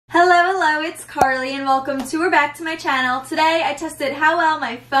it's Carly and welcome to or back to my channel. Today I tested how well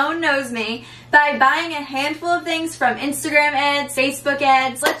my phone knows me by buying a handful of things from Instagram ads, Facebook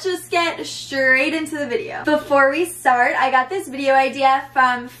ads. Let's just get straight into the video. Before we start, I got this video idea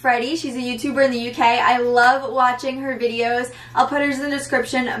from Freddie. She's a YouTuber in the UK. I love watching her videos. I'll put hers in the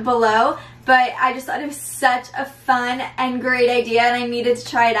description below. But I just thought it was such a fun and great idea and I needed to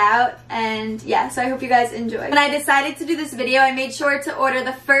try it out, and yeah, so I hope you guys enjoy. When I decided to do this video, I made sure to order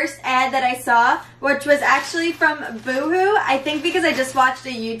the first ad that I saw, which was actually from Boohoo. I think because I just watched a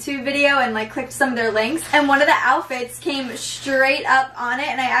YouTube video and like clicked some of their links, and one of the outfits came straight up on it,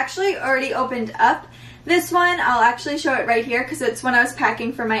 and I actually already opened up this one. I'll actually show it right here because it's when I was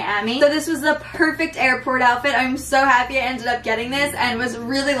packing for Miami. So this was the perfect airport outfit. I'm so happy I ended up getting this and was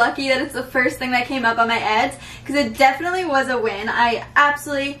really lucky that it's the first thing that came up on my ads because it definitely was a win. I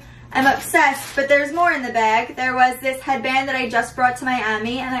absolutely am obsessed, but there's more in the bag. There was this headband that I just brought to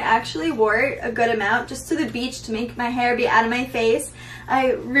Miami and I actually wore it a good amount just to the beach to make my hair be out of my face.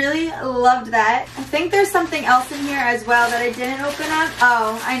 I really loved that. I think there's something else in here as well that I didn't open up.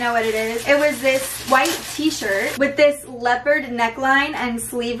 Oh, I know what it is. It was this white t-shirt with this leopard neckline and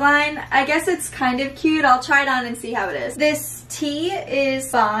sleeve line. I guess it's kind of cute. I'll try it on and see how it is. This tee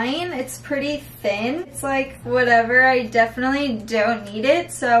is fine. It's pretty thin. It's like whatever. I definitely don't need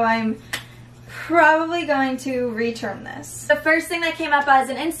it, so I'm probably going to return this. The first thing that came up as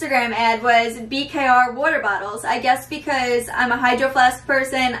an Instagram ad was BKR water bottles. I guess because I'm a Hydro Flask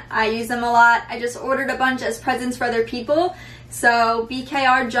person, I use them a lot. I just ordered a bunch as presents for other people. So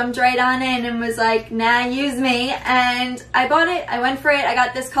BKR jumped right on in and was like, nah, use me. And I bought it. I went for it. I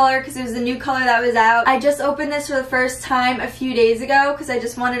got this color because it was the new color that was out. I just opened this for the first time a few days ago because I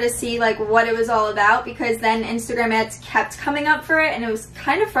just wanted to see like what it was all about, because then Instagram ads kept coming up for it and it was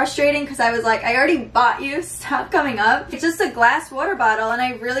kind of frustrating because I was like, I already bought you, stop coming up. It's just a glass water bottle and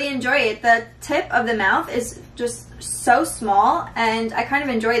I really enjoy it. The tip of the mouth is just so small and I kind of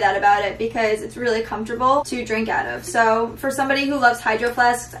enjoy that about it because it's really comfortable to drink out of. So for somebody who loves Hydro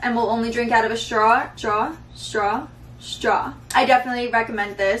Flasks and will only drink out of a straw, I definitely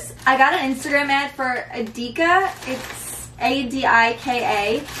recommend this. I got an Instagram ad for Adika. It's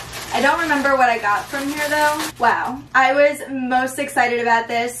Adika. I don't remember what I got from here though. Wow. I was most excited about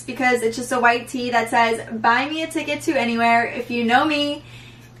this because it's just a white tee that says, buy me a ticket to anywhere. If you know me,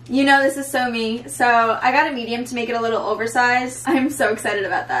 you know this is so me. So I got a medium to make it a little oversized. I'm so excited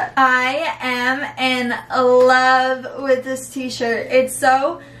about that. I am in love with this t-shirt. It's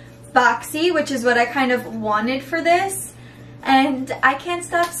so boxy, which is what I kind of wanted for this. And I can't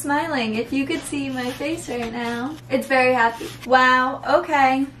stop smiling. If you could see my face right now. It's very happy. Wow,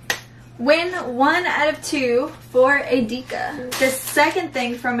 okay. Win 1 out of 2 for Adika. The second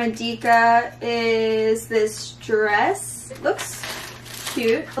thing from Adika is this dress. It looks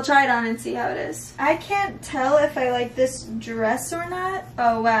cute. I'll try it on and see how it is. I can't tell if I like this dress or not.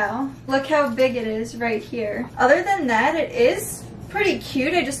 Oh wow. Look how big it is right here. Other than that, it is pretty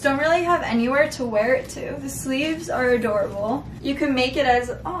cute. I just don't really have anywhere to wear it to. The sleeves are adorable. You can make it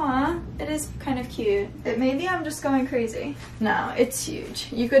as, aw, it is kind of cute. Maybe I'm just going crazy. No, it's huge.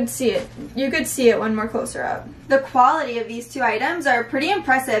 You could see it. You could see it when we're closer up. The quality of these two items are pretty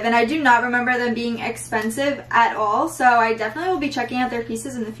impressive, and I do not remember them being expensive at all, so I definitely will be checking out their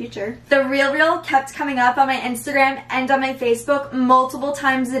pieces in the future. The Real kept coming up on my Instagram and on my Facebook multiple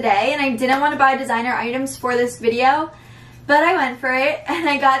times a day, and I didn't want to buy designer items for this video, but I went for it and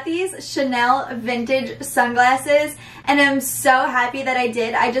I got these Chanel vintage sunglasses and I'm so happy that I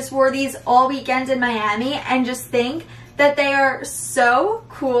did. I just wore these all weekend in Miami and just think that they are so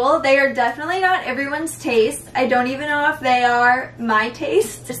cool. They are definitely not everyone's taste. I don't even know if they are my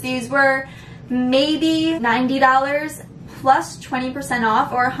taste. These were maybe $90 plus 20%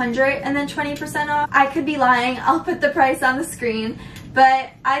 off, or $100 and then 20% off. I could be lying. I'll put the price on the screen. But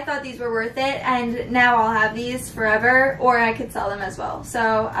I thought these were worth it, and now I'll have these forever, or I could sell them as well.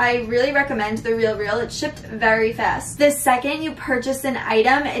 So I really recommend the Real. It shipped very fast. The second you purchased an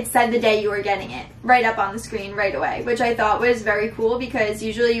item, it said the day you were getting it right up on the screen right away, which I thought was very cool because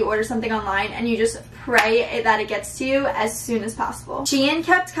usually you order something online and you just pray that it gets to you as soon as possible. Shein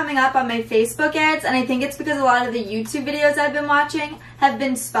kept coming up on my Facebook ads, and I think it's because a lot of the YouTube videos I've been watching have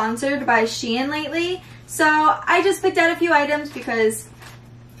been sponsored by Shein lately. So I just picked out a few items because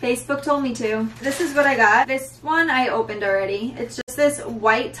Facebook told me to. This is what I got. This one I opened already. It's just this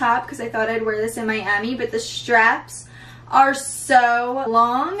white top because I thought I'd wear this in Miami, but the straps are so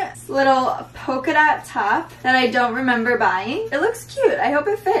long. This little polka dot top that I don't remember buying. It looks cute. I hope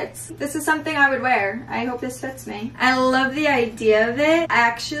it fits. This is something I would wear. I hope this fits me. I love the idea of it. I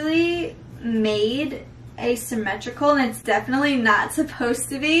actually made asymmetrical, and it's definitely not supposed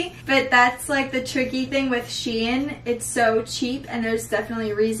to be, but that's like the tricky thing with Shein. It's so cheap, and there's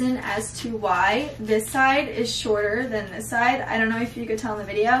definitely a reason as to why this side is shorter than this side. I don't know if you could tell in the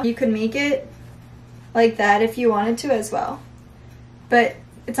video. You could make it like that if you wanted to as well, but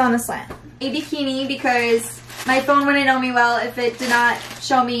it's on a slant. A bikini because my phone wouldn't know me well if it did not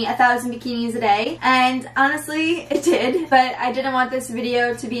show me 1,000 bikinis a day. And honestly, it did. But I didn't want this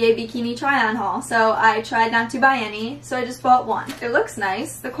video to be a bikini try-on haul, so I tried not to buy any. So I just bought one. It looks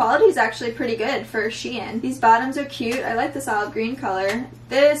nice. The quality is actually pretty good for Shein. These bottoms are cute. I like the solid green color.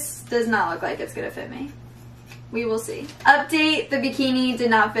 This does not look like it's gonna fit me. We will see. Update, the bikini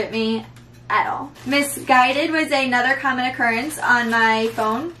did not fit me at all. Missguided was another common occurrence on my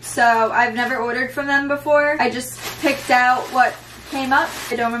phone, so I've never ordered from them before. I just picked out what came up.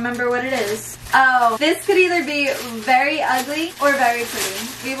 I don't remember what it is. Oh, this could either be very ugly or very pretty.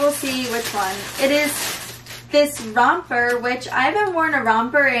 We will see which one. It is this romper, which I haven't worn a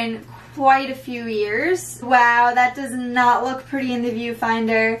romper in quite a few years. Wow, that does not look pretty in the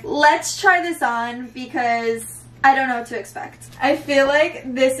viewfinder. Let's try this on because I don't know what to expect. I feel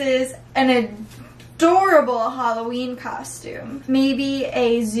like this is an adorable Halloween costume. Maybe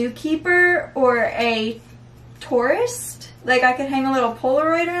a zookeeper or a tourist. Like I could hang a little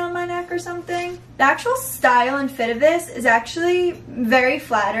Polaroid around my neck or something. The actual style and fit of this is actually very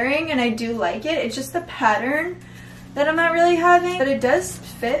flattering, and I do like it. It's just the pattern that I'm not really having, but it does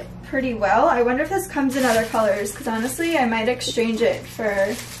fit pretty well. I wonder if this comes in other colors, because honestly I might exchange it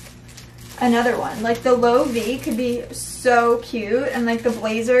for another one. Like the low V could be so cute, and like the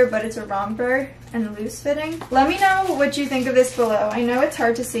blazer, but it's a romper and loose fitting. Let me know what you think of this below. I know it's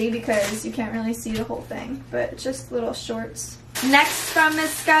hard to see because you can't really see the whole thing, but it's just little shorts. Next from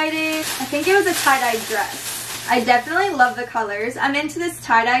Missguided, I think it was a tie-dye dress. I definitely love the colors. I'm into this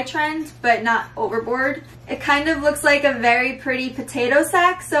tie-dye trend, but not overboard. It kind of looks like a very pretty potato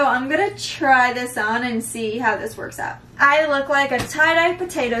sack, so I'm gonna try this on and see how this works out. I look like a tie-dye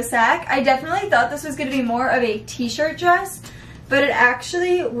potato sack. I definitely thought this was gonna be more of a t-shirt dress, but it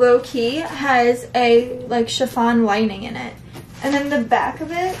actually low-key has a like chiffon lining in it. And then the back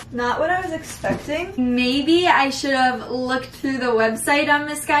of it, not what I was expecting. Maybe I should have looked through the website on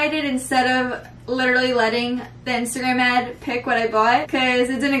Missguided instead of literally letting the Instagram ad pick what I bought, because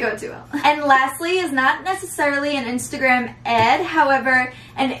it didn't go too well. And lastly is not necessarily an Instagram ad, however,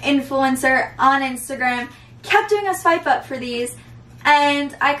 an influencer on Instagram kept doing a swipe up for these,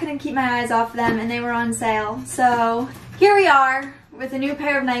 and I couldn't keep my eyes off them, and they were on sale. So here we are with a new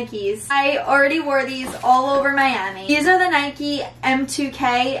pair of Nikes. I already wore these all over Miami. These are the Nike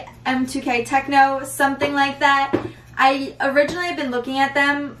M2K Techno, something like that. I originally have been looking at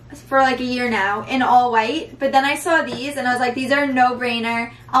them for like a year now in all white, but then I saw these and I was like, these are a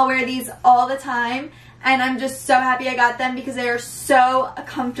no-brainer. I'll wear these all the time, and I'm just so happy I got them because they are so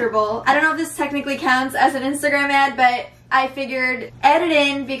comfortable. I don't know if this technically counts as an Instagram ad, but I figured add it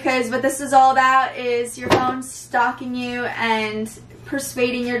in because what this is all about is your phone stalking you and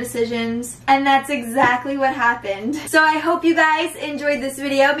persuading your decisions, and that's exactly what happened. So I hope you guys enjoyed this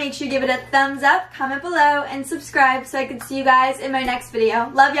video. Make sure you give it a thumbs up, comment below, and subscribe so I can see you guys in my next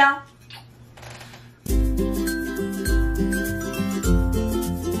video. Love y'all!